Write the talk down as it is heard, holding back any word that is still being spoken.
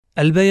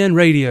Al-Bayan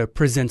Radio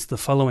presents the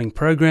following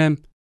program,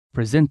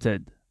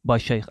 presented by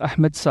Sheikh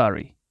Ahmad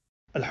Sari.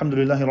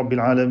 Alhamdulillahi Rabbil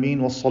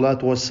Alameen,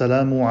 wassalatu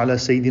wassalamu ala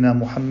Sayyidina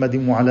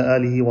Muhammadin wa ala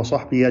alihi wa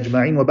sahbihi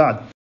ajma'in wa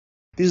ba'd.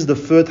 This is the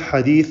third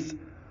hadith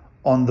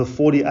on the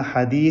 40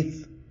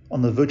 ahadith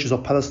on the virtues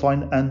of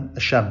Palestine and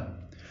Al-Sham.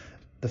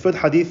 The third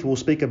hadith will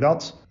speak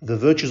about the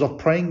virtues of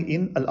praying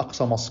in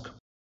Al-Aqsa Mosque.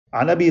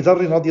 عن أبي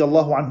ذر رضي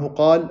الله عنه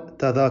قال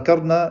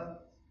تذاكرنا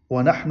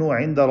ونحن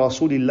عند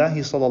رسول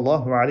الله صلى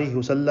الله عليه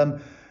وسلم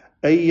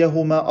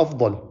أيهما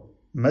أفضل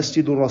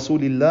مسجد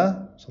رسول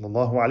الله صلى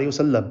الله عليه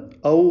وسلم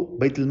أو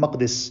بيت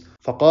المقدس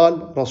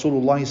فقال رسول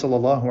الله صلى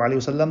الله عليه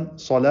وسلم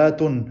صلاة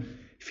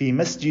في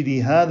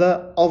مسجدي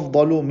هذا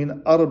أفضل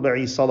من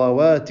 4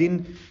 صلوات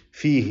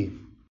فيه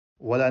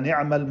ولا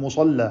نعم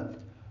المصلى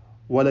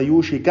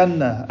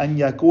وليوشكن أن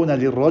يكون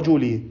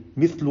للرجل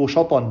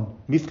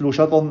مثل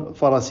شطن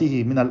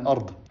فرسه من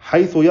الأرض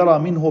حيث يرى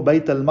منه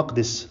بيت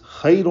المقدس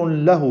خير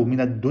له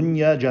من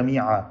الدنيا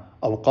جميعا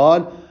أو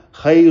قال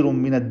خير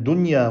من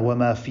الدنيا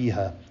وما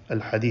فيها.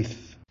 الحديث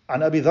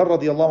عن أبي ذر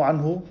رضي الله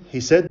عنه,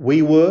 he said,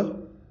 we were,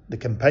 the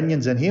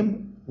companions and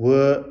him,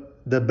 were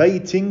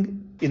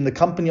debating in the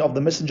company of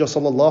the Messenger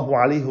sallallahu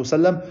alaihi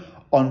wasallam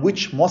on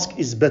which mosque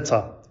is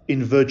better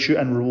in virtue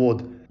and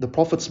reward, the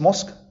Prophet's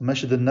mosque,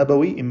 Masjid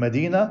al-Nabawi in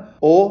Medina,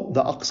 or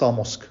the Aqsa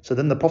mosque. So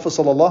then the Prophet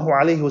sallallahu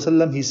alaihi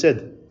wasallam, he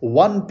said,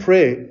 one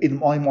prayer in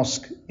my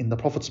mosque, in the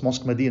Prophet's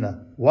mosque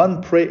Medina,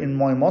 one prayer in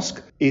my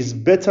mosque is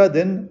better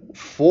than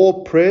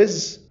 4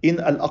 prayers in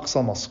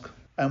Al-Aqsa mosque.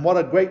 And what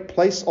a great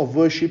place of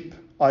worship,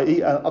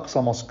 i.e.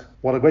 Al-Aqsa mosque.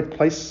 What a great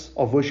place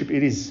of worship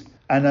it is.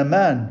 And a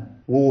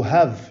man will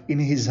have in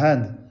his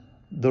hand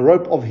the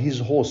rope of his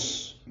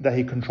horse that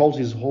he controls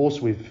his horse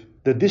with.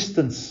 The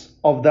distance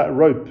of that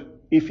rope,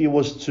 if he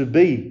was to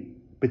be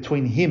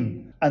between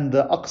him and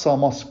the Aqsa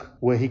mosque,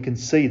 where he can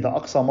see the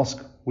Aqsa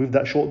mosque with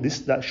that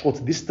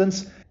short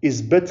distance,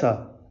 is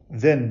better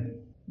than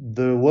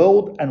the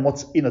world and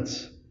what's in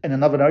it. In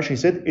another narration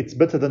he said, it's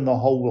better than the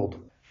whole world.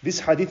 This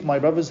hadith, my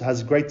brothers,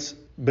 has great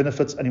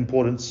benefits and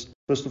importance.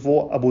 First of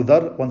all, Abu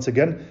Dhar, once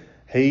again,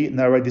 he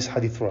narrated this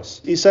hadith for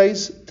us. He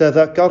says,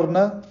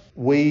 تذكرنا,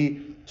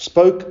 we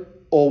spoke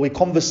or we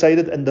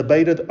conversated and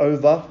debated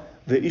over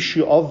the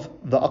issue of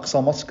the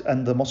Aqsa Mosque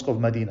and the Mosque of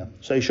Medina.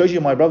 So it shows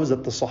you, my brothers,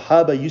 that the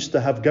Sahaba used to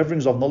have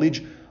gatherings of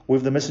knowledge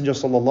with the Messenger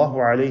sallallahu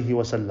alaihi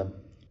wasallam.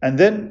 And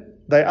then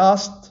they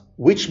asked,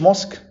 which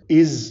mosque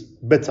is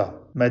better,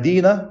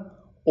 Medina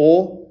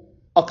or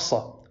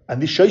Aqsa?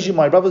 And this shows you,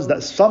 my brothers,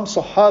 that some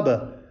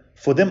Sahaba,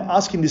 for them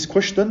asking this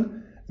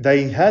question,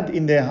 they had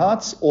in their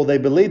hearts, or they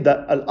believed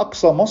that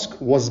Al-Aqsa Mosque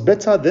was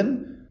better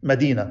than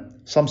Medina.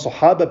 Some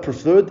Sahaba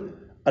preferred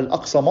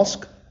Al-Aqsa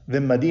Mosque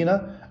than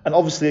Medina. And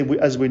obviously,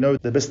 as we know,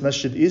 the best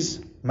masjid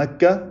is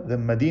Mecca,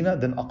 then Medina,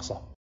 then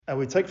Aqsa. And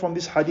we take from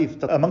this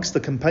hadith that amongst the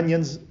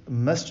companions,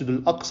 Masjid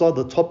al-Aqsa,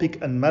 the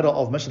topic and matter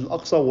of Masjid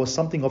al-Aqsa was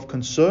something of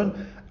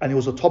concern, and it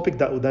was a topic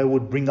that they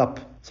would bring up.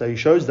 So it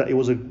shows that it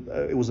was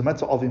a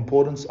matter of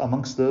importance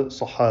amongst the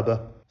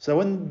Sahaba. So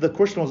when the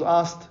question was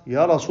asked,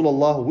 Ya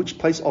Rasulullah, which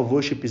place of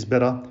worship is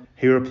better?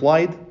 He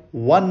replied,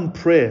 one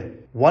prayer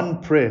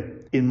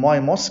in my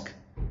mosque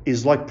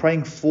is like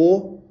praying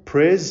 4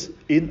 prayers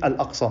in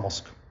Al-Aqsa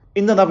Mosque.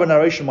 In another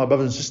narration, my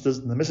brothers and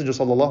sisters, the Messenger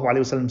sallallahu alaihi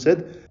wasallam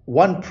said,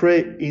 one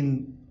prayer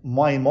in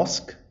my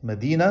mosque,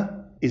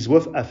 Medina, is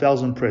worth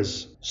 1,000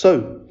 prayers.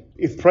 So,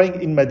 if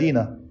praying in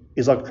Medina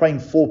is like praying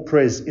 4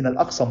 prayers in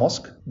Al-Aqsa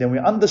Mosque, then we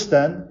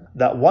understand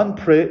that one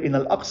prayer in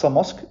Al-Aqsa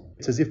Mosque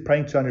is as if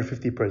praying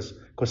 250 prayers.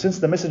 Because since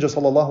the Messenger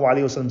sallallahu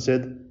alaihi wasallam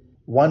said,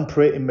 one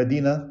prayer in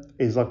Medina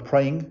is like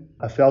praying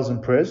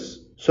 1,000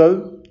 prayers.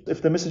 So,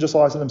 if the Messenger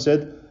sallallahu alaihi wasallam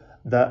said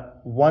that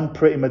one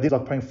prayer in Medina is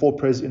like praying 4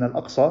 prayers in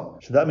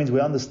Al-Aqsa, so that means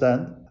we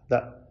understand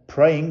that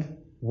praying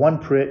one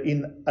prayer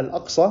in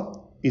Al-Aqsa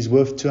is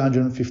worth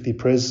 250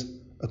 prayers,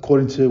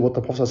 according to what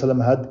the Prophet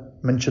ﷺ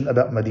had mentioned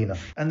about Medina.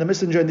 And the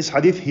Messenger in this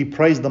hadith, he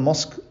praised the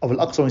mosque of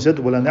Al-Aqsa and he said,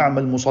 وَلَا نَعْمَ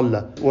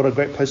الْمُصَلَّى, what a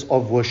great place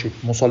of worship,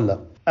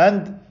 Musalla.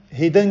 And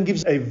he then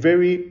gives a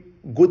very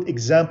good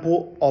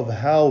example of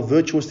how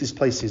virtuous this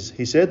place is.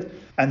 He said,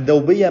 and there'll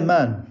be a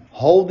man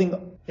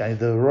holding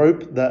the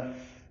rope that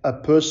a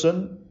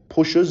person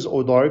pushes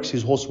or directs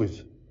his horse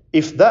with.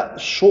 If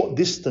that short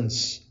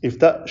distance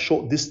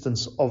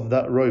of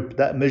that rope,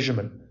 that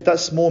measurement, that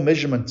small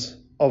measurement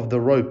of the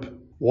rope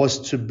was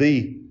to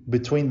be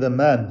between the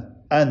man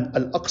and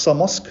Al-Aqsa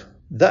Mosque,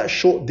 that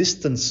short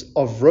distance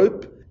of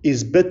rope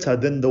is better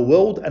than the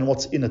world and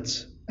what's in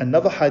it.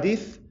 Another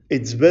hadith,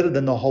 it's better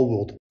than the whole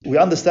world. We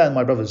understand,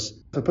 my brothers,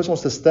 if a person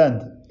wants to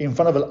stand in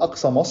front of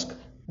Al-Aqsa Mosque,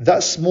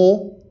 that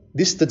small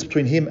distance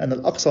between him and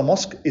Al-Aqsa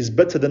Mosque is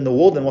better than the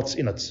world and what's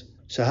in it.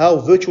 So how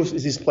virtuous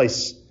is this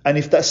place? And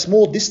if that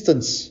small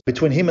distance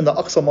between him and the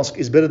Aqsa Mosque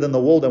is better than the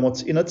world and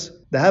what's in it,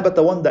 then how about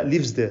the one that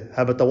lives there?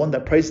 How about the one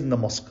that prays in the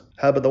mosque?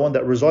 How about the one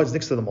that resides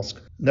next to the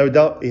mosque? No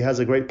doubt he has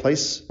a great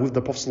place with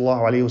the Prophet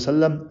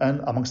ﷺ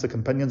and amongst the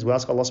companions. We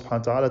ask Allah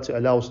subhanahu wa ta'ala to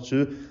allow us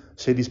to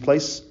see this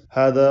place.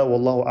 هذا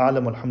والله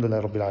أعلم والحمد لله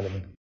رب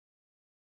العالمين.